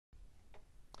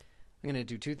I'm going to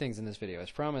do two things in this video. As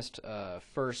promised,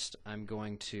 first I'm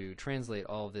going to translate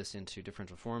all of this into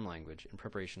differential form language in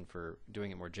preparation for doing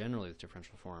it more generally with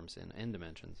differential forms in n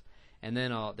dimensions. And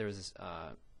then there was this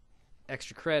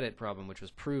extra credit problem which was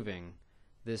proving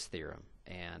this theorem,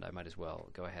 and I might as well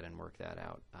go ahead and work that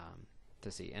out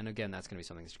to see. And again, that's going to be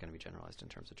something that's going to be generalized in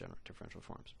terms of differential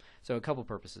forms. So a couple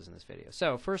purposes in this video.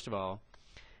 So first of all,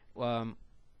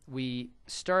 we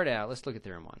start out, let's look at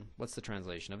theorem 1. What's the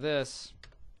translation of this?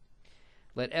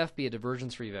 Let F be a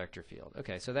divergence-free vector field.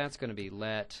 Okay, so that's going to be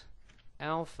let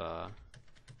alpha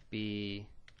be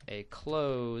a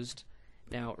closed.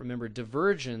 Now remember,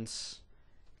 divergence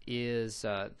is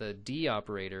the D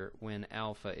operator when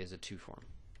alpha is a 2 form.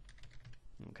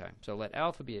 Okay, so let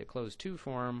alpha be a closed 2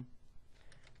 form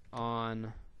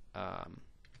on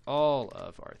all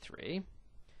of R3,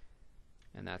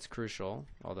 and that's crucial,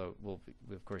 although we'll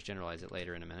of course generalize it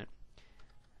later in a minute.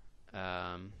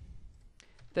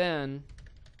 Then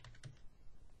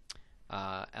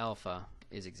alpha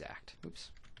is exact.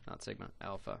 Oops, not sigma.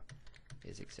 Alpha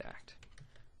is exact,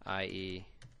 i.e.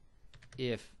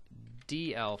 if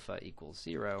d alpha equals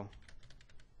 0,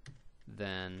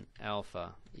 then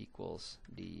alpha equals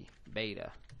d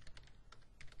beta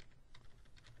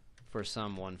for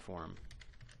some one form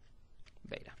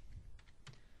beta.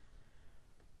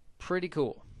 Pretty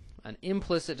cool. An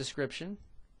implicit description.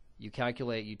 You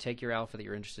calculate, you take your alpha that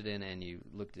you're interested in and you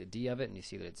look at d of it and you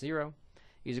see that it's 0.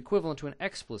 Is equivalent to an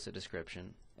explicit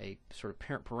description, a sort of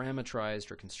parameterized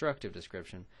or constructive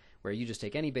description, where you just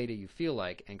take any beta you feel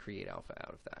like and create alpha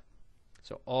out of that.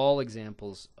 So all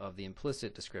examples of the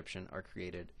implicit description are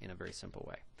created in a very simple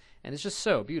way. And it's just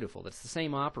so beautiful that it's the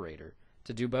same operator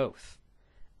to do both,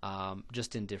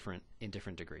 just in different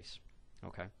degrees.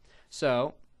 Okay.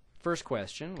 So first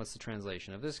question, what's the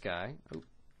translation of this guy?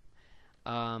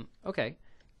 Okay,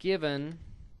 given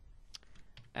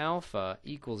alpha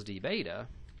equals d beta,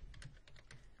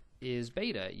 is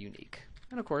beta unique?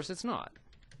 And of course it's not.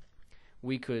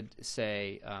 We could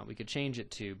say, we could change it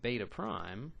to beta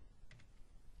prime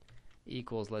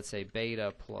equals, let's say,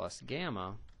 beta plus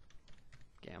gamma,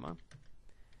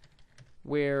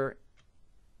 where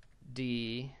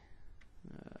d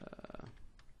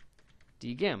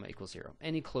gamma equals 0,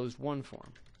 any closed 1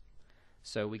 form.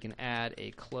 So we can add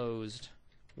a closed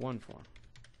 1 form.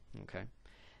 Okay.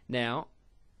 Now,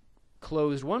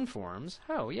 closed 1 forms,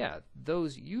 oh yeah,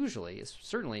 those usually,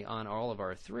 certainly on all of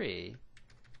R3,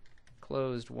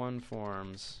 closed 1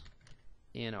 forms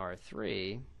in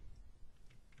R3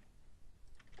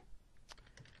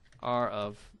 are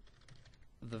of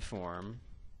the form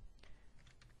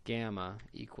gamma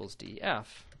equals df,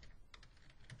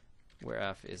 where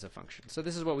f is a function. So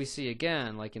this is what we see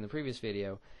again, like in the previous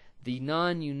video, the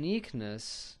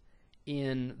non-uniqueness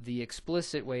in the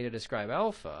explicit way to describe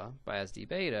alpha by as d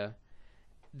beta.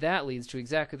 That leads to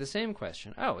exactly the same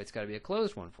question. Oh, it's got to be a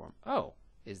closed 1 form. Oh,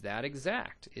 is that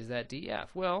exact? Is that df?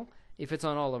 Well, if it's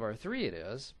on all of R3 it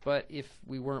is, but if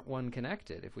we weren't one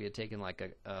connected, if we had taken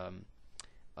like a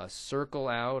circle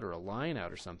out or a line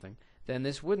out or something, then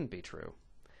this wouldn't be true.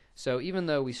 So even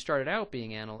though we started out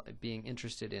being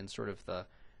interested in sort of the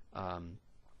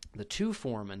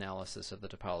 2-form analysis of the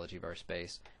topology of our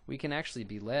space, we can actually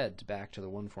be led back to the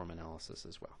 1-form analysis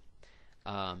as well.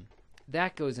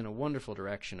 That goes in a wonderful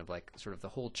direction of like sort of the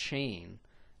whole chain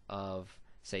of,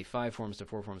 say, 5 forms to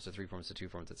 4 forms to 3 forms to 2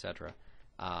 forms, etc.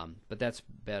 But that's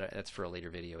better. That's for a later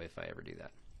video if I ever do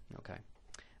that. Okay.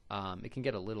 It can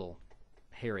get a little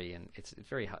hairy, and it's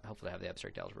very helpful to have the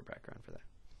abstract algebra background for that.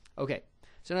 Okay.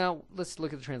 So now let's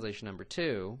look at the translation number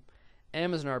 2.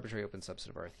 M is an arbitrary open subset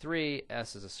of R3.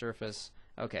 S is a surface.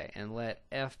 Okay, and let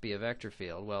F be a vector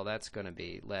field. Well, that's going to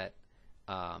be let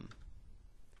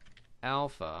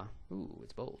alpha, ooh,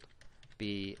 it's bold,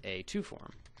 be a 2 form,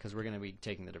 because we're going to be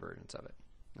taking the divergence of it.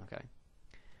 Okay.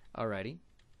 Alrighty.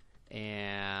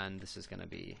 And this is going to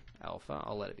be alpha.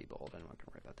 I'll let it be bold. I'm not going to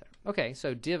worry about that. Okay,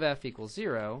 so div F equals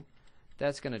 0.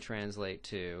 That's going to translate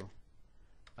to,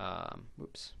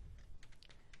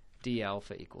 d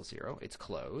alpha equals 0. It's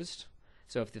closed.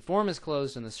 So if the form is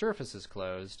closed and the surface is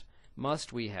closed,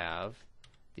 must we have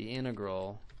the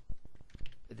integral,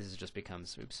 this just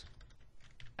becomes,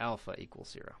 alpha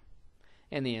equals 0.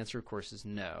 And the answer, of course, is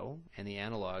no. And the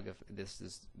analog of this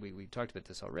is, we talked about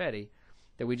this already,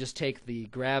 that we just take the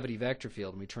gravity vector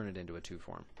field and we turn it into a 2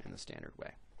 form in the standard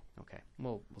way. Okay,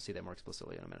 we'll see that more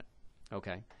explicitly in a minute.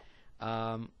 Okay,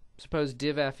 suppose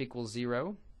div F equals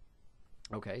 0.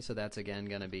 Okay, so that's again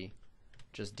going to be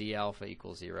just d alpha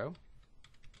equals 0.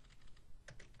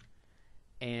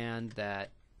 And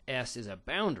that S is a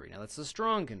boundary. Now that's the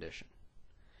strong condition.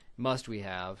 Must we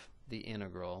have the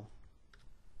integral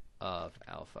of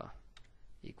alpha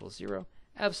equals 0?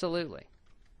 Absolutely.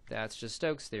 That's just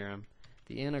Stokes' theorem.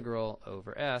 The integral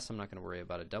over s, I'm not going to worry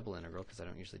about a double integral because I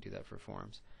don't usually do that for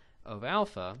forms, of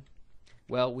alpha.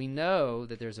 Well, we know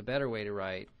that there's a better way to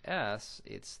write s.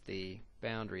 It's the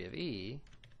boundary of E.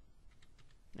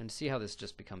 And see how this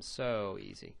just becomes so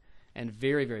easy. And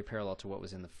very, very parallel to what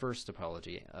was in the first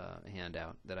topology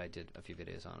handout that I did a few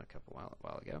videos on a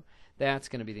while ago. That's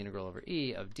going to be the integral over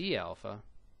E of d alpha.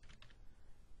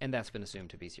 And that's been assumed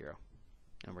to be 0.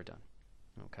 And we're done.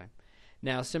 Okay.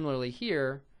 Now, similarly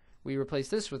here, we replace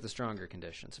this with a stronger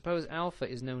condition. Suppose alpha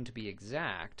is known to be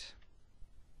exact.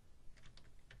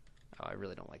 Oh, I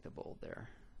really don't like the bold there.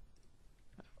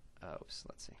 Oops,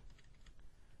 let's see.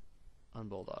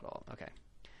 Unbold all. Okay.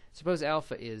 Suppose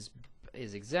alpha is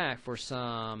exact for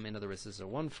some, in other words, this is a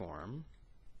one form,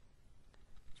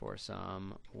 for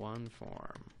some one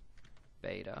form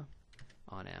beta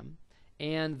on M,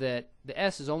 and that the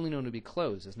S is only known to be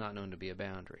closed, is not known to be a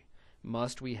boundary.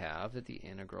 Must we have that the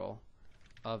integral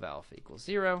of alpha equals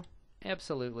 0?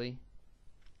 Absolutely.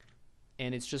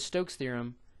 And it's just Stokes'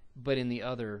 theorem, but in the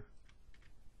other,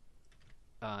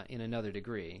 in another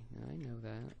degree. I know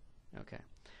that. Okay.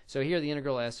 So here the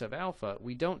integral S of alpha,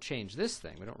 we don't change this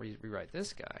thing. We don't rewrite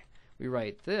this guy. We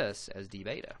write this as d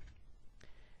beta.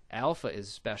 Alpha is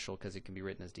special because it can be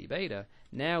written as d beta.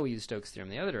 Now we use Stokes' theorem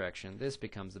in the other direction. This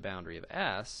becomes the boundary of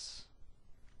S.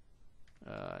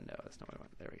 No, that's not what I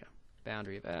want. There we go.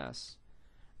 Boundary of S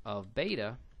of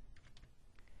beta.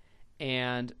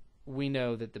 And we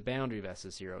know that the boundary of S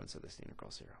is 0, and so this integral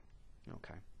is 0.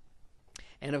 Okay.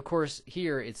 And of course,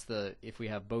 here it's if we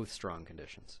have both strong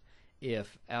conditions.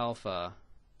 If alpha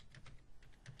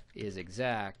is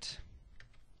exact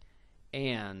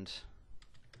and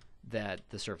that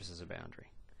the surface is a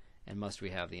boundary. And must we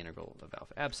have the integral of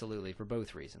alpha? Absolutely, for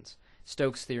both reasons.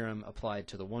 Stokes' theorem applied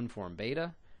to the one form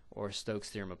beta or Stokes'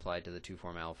 theorem applied to the two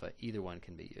form alpha. Either one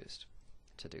can be used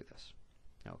to do this.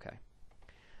 Okay.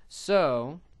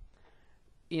 So,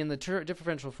 in the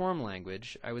differential form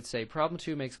language, I would say problem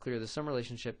 2 makes clear there's some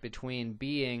relationship between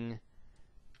being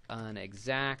an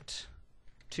exact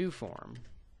two form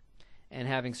and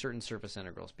having certain surface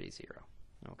integrals be 0.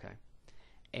 Okay.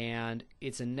 And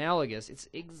it's analogous, it's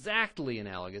exactly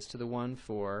analogous to the one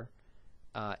for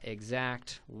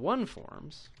exact one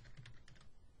forms.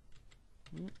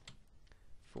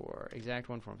 For exact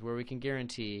one forms, where we can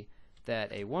guarantee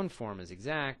that a one form is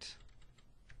exact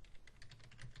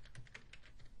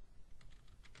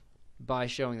by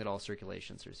showing that all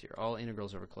circulations are 0, all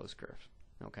integrals over closed curve.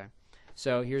 Okay.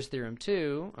 So here's theorem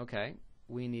 2. Okay.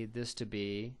 We need this to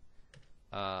be,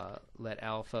 let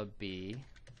alpha be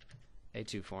a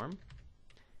two form.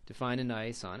 Define a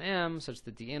nice on M such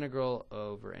that the integral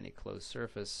over any closed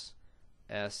surface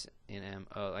S in M,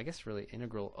 I guess really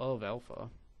integral of alpha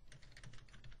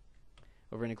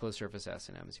over any closed surface S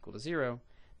in M is equal to 0.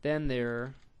 Then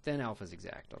alpha is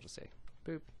exact. I'll just say,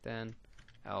 boop, then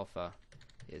alpha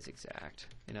is exact.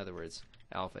 In other words,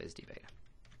 alpha is d beta.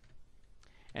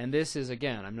 And this is,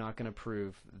 again, I'm not going to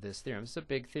prove this theorem. This is a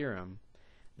big theorem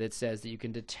that says that you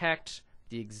can detect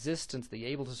the existence, that you're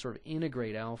able to sort of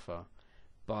integrate alpha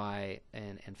by,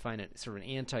 and find it sort of an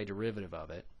antiderivative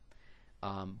of it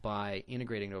by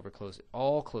integrating it over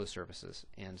all closed surfaces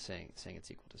and saying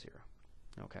it's equal to 0.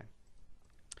 Okay.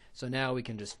 So now we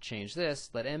can just change this.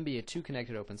 Let M be a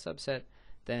two-connected open subset.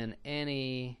 Then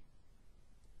any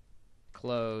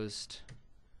closed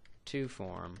two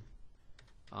form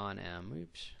on M,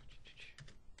 oops,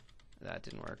 that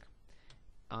didn't work,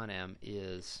 on M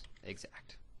is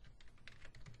exact.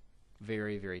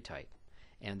 Very, very tight.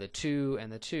 And the 2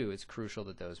 and the 2, it's crucial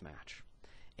that those match.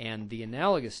 And the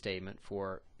analogous statement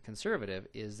for conservative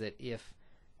is that if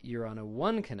you're on a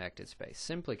one connected space,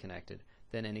 simply connected,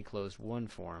 then any closed one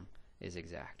form is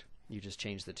exact. You just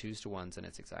change the 2's to 1's and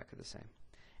it's exactly the same.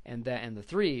 And the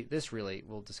 3, this really,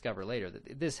 we'll discover later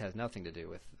that this has nothing to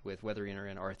do with whether you're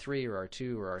in R3 or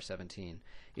R2 or R17.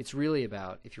 It's really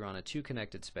about if you're on a two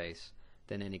connected space,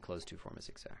 then any closed two form is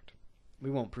exact. We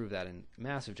won't prove that in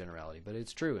massive generality, but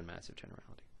it's true in massive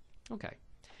generality. Okay.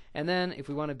 And then if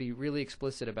we want to be really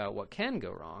explicit about what can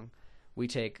go wrong, we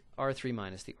take R3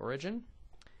 minus the origin,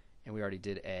 and we already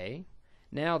did A.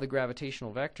 Now the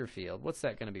gravitational vector field, what's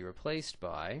that going to be replaced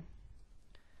by?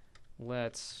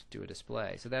 Let's do a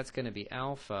display. So that's going to be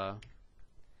alpha.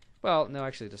 Well, no,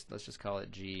 actually, let's just call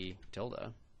it G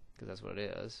tilde, because that's what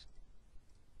it is.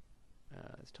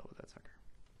 It's tilde, that sucker.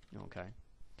 Okay.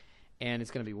 And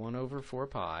it's going to be 1 over 4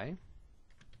 pi.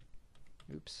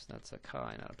 Oops, that's a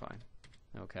chi, not a pi.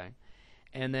 Okay.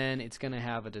 And then it's going to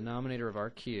have a denominator of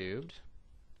r cubed.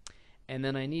 And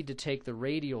then I need to take the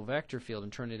radial vector field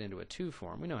and turn it into a two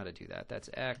form. We know how to do that. That's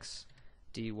x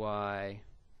dy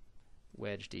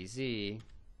wedge dz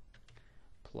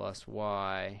plus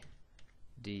y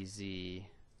dz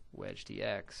wedge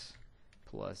dx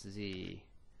plus z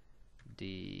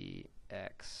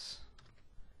dx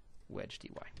wedge dy.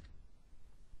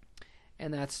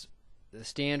 And that's the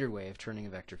standard way of turning a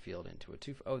vector field into a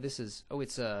two. Oh, this is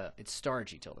it's star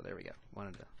g tilde. There we go.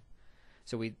 Wanted to.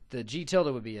 So the g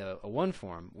tilde would be a one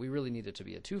form. We really need it to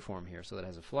be a two form here, so that it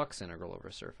has a flux integral over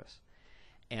a surface.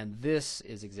 And this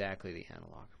is exactly the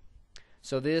analog.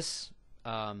 So this,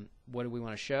 what do we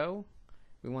want to show?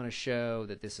 We want to show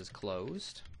that this is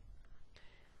closed.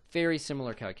 Very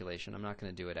similar calculation. I'm not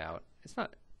going to do it out. It's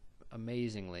not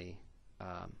amazingly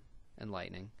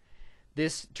enlightening.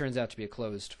 This turns out to be a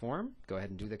closed form. Go ahead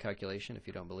and do the calculation if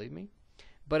you don't believe me.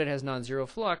 But it has non-zero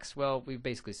flux. Well, we've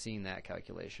basically seen that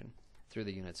calculation through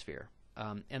the unit sphere.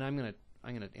 And I'm gonna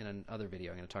in another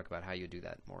video I'm gonna talk about how you do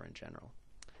that more in general.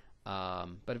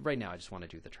 But right now I just want to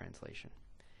do the translation.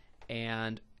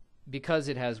 And because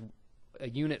it has a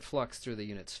unit flux through the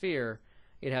unit sphere,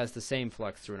 it has the same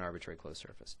flux through an arbitrary closed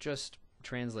surface. Just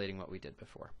translating what we did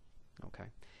before. Okay.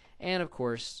 And of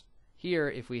course, here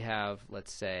if we have,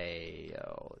 let's say,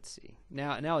 let's see.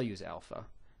 Now I'll use alpha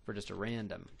for just a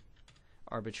random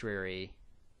arbitrary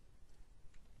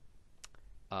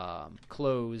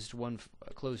closed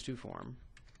two form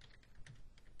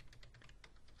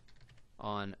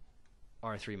on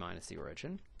R3 minus the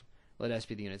origin. Let S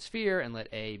be the unit sphere, and let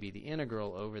A be the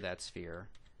integral over that sphere,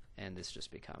 and this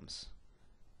just becomes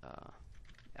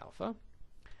alpha.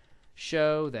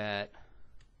 Show that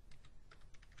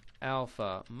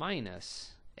alpha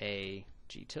minus A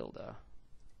g tilde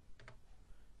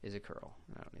is a curl.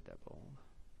 I don't need that bold.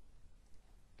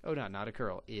 Oh, no, not a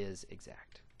curl, is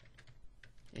exact.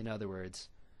 In other words,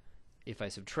 if I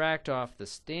subtract off the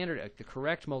standard, the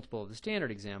correct multiple of the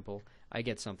standard example, I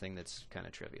get something that's kind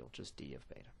of trivial, just d of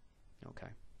beta. Okay,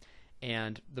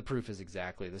 and the proof is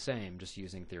exactly the same, just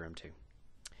using theorem 2.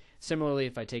 Similarly,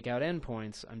 if I take out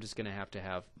endpoints, I'm just going to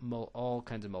have all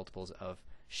kinds of multiples of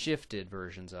shifted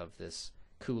versions of this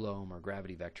Coulomb or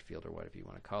gravity vector field or whatever you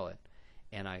want to call it,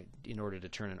 and in order to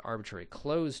turn an arbitrary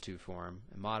closed two form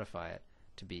and modify it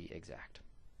to be exact.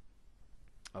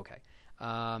 Okay,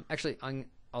 actually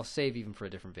I'll save even for a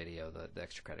different video the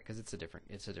extra credit because it's a different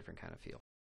kind of field.